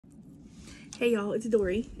Hey y'all, it's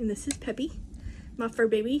Dory, and this is Peppy, my fur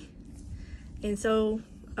baby. And so,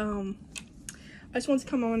 I just wanted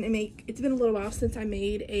to come on and it's been a little while since I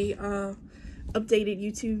made a updated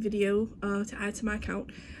YouTube video to add to my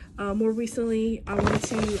account. More recently, I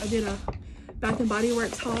did a Bath & Body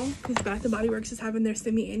Works haul, because Bath & Body Works is having their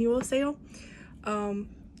semi-annual sale.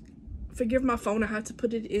 Forgive my phone, I have to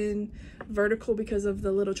put it in vertical because of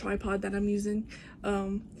the little tripod that I'm using.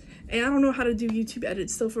 And I don't know how to do YouTube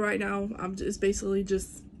edits, so for right now, I'm just basically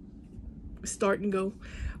just start and go.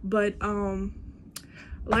 But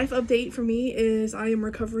life update for me is I am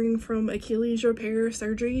recovering from Achilles repair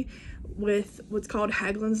surgery with what's called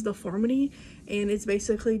Haglund's deformity, and it's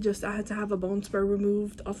basically just I had to have a bone spur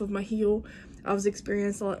removed off of my heel. I was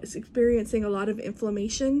experiencing a lot of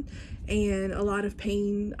inflammation and a lot of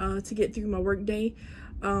pain to get through my work day.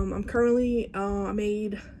 I'm currently I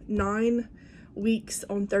made 9 weeks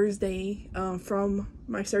on Thursday from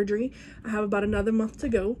my surgery. I have about another month to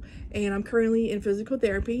go, and I'm currently in physical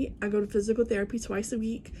therapy. I go to physical therapy twice a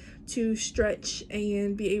week to stretch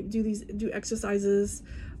and be able to do exercises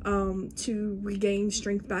to regain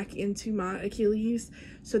strength back into my Achilles,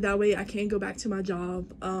 so that way I can go back to my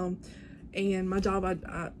job. And my job,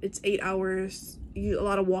 it's 8 hours, a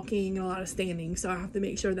lot of walking, a lot of standing, so I have to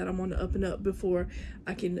make sure that I'm on the up and up before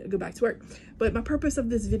I can go back to work. But my purpose of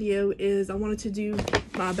this video is I wanted to do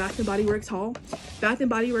my Bath & Body Works haul. Bath &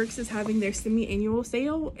 Body Works is having their semi-annual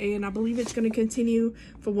sale, and I believe it's going to continue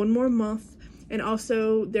for 1 more month. And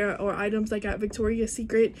also there are items like at Victoria's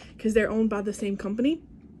Secret, because they're owned by the same company.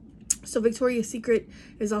 So Victoria's Secret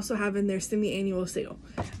is also having their semi-annual sale.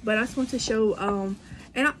 But I just want to show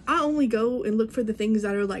and I only go and look for the things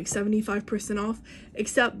that are like 75% off,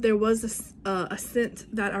 except there was a scent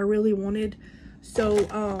that I really wanted. So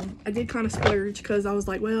I did kind of splurge, because I was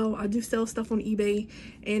like, well, I do sell stuff on eBay,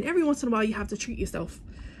 and every once in a while you have to treat yourself.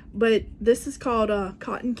 But this is called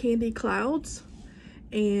Cotton Candy Clouds,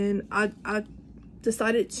 and I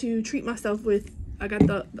decided to treat myself with, I got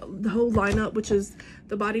the whole lineup, which is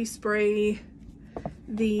the body spray,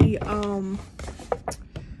 the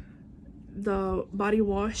body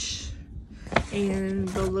wash, and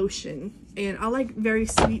the lotion. And I like very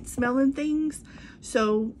sweet smelling things,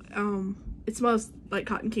 so it smells like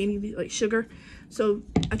cotton candy, like sugar. So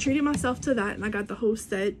I treated myself to that, and I got the whole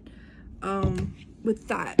set with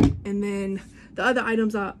that. And then the other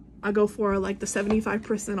items I go for are like the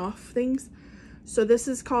 75% off things. So this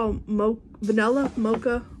is called Vanilla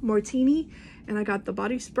Mocha Martini, and I got the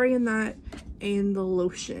body spray in that and the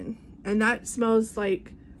lotion, and that smells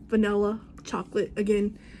like vanilla chocolate.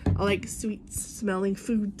 Again, I like sweet smelling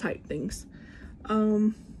food type things.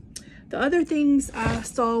 The other things I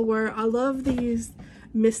saw were, I love these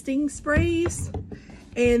misting sprays,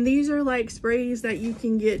 and these are like sprays that you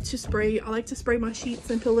can get to spray. I like to spray my sheets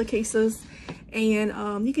and pillowcases, and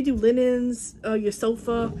you can do linens, your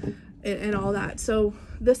sofa, and all that. So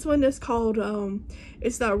this one is called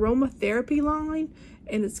it's the aromatherapy line,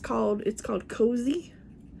 and it's called Cozy,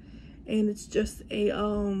 and it's just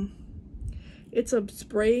a it's a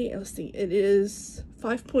spray. Let's see, it is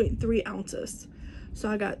 5.3 ounces. So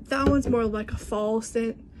I got that one's more like a fall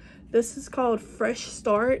scent. This is called Fresh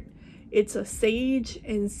Start. It's a sage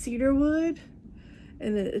and cedarwood,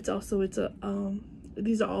 and then it's a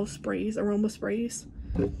these are all sprays, aroma sprays.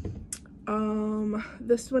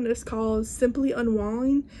 This one is called Simply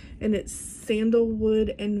Unwind, and it's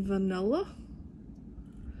sandalwood and vanilla.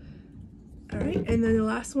 All right, and then the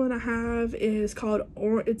last one I have is called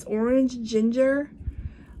it's orange ginger,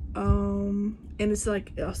 and it's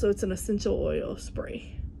like also it's an essential oil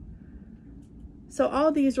spray. So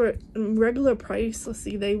all these were regular price. Let's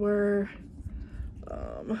see, they were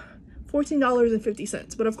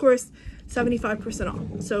 $14.50, but of course 75%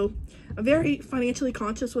 off. So I'm very financially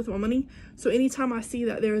conscious with my money, so anytime I see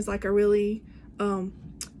that there is like a really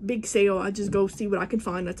big sale, I just go see what I can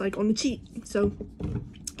find that's like on the cheap. So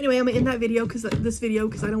anyway, I'm gonna end that video because I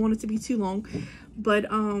don't want it to be too long.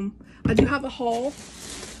 But I do have a haul.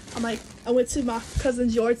 I went to my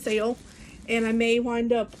cousin's yard sale, and I may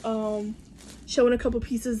wind up showing a couple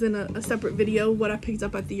pieces in a separate video what I picked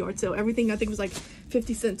up at the yard sale. Everything I think was like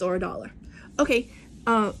 50 cents or $1. Okay,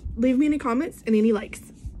 leave me any comments and any likes.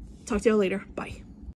 Talk to y'all later. Bye.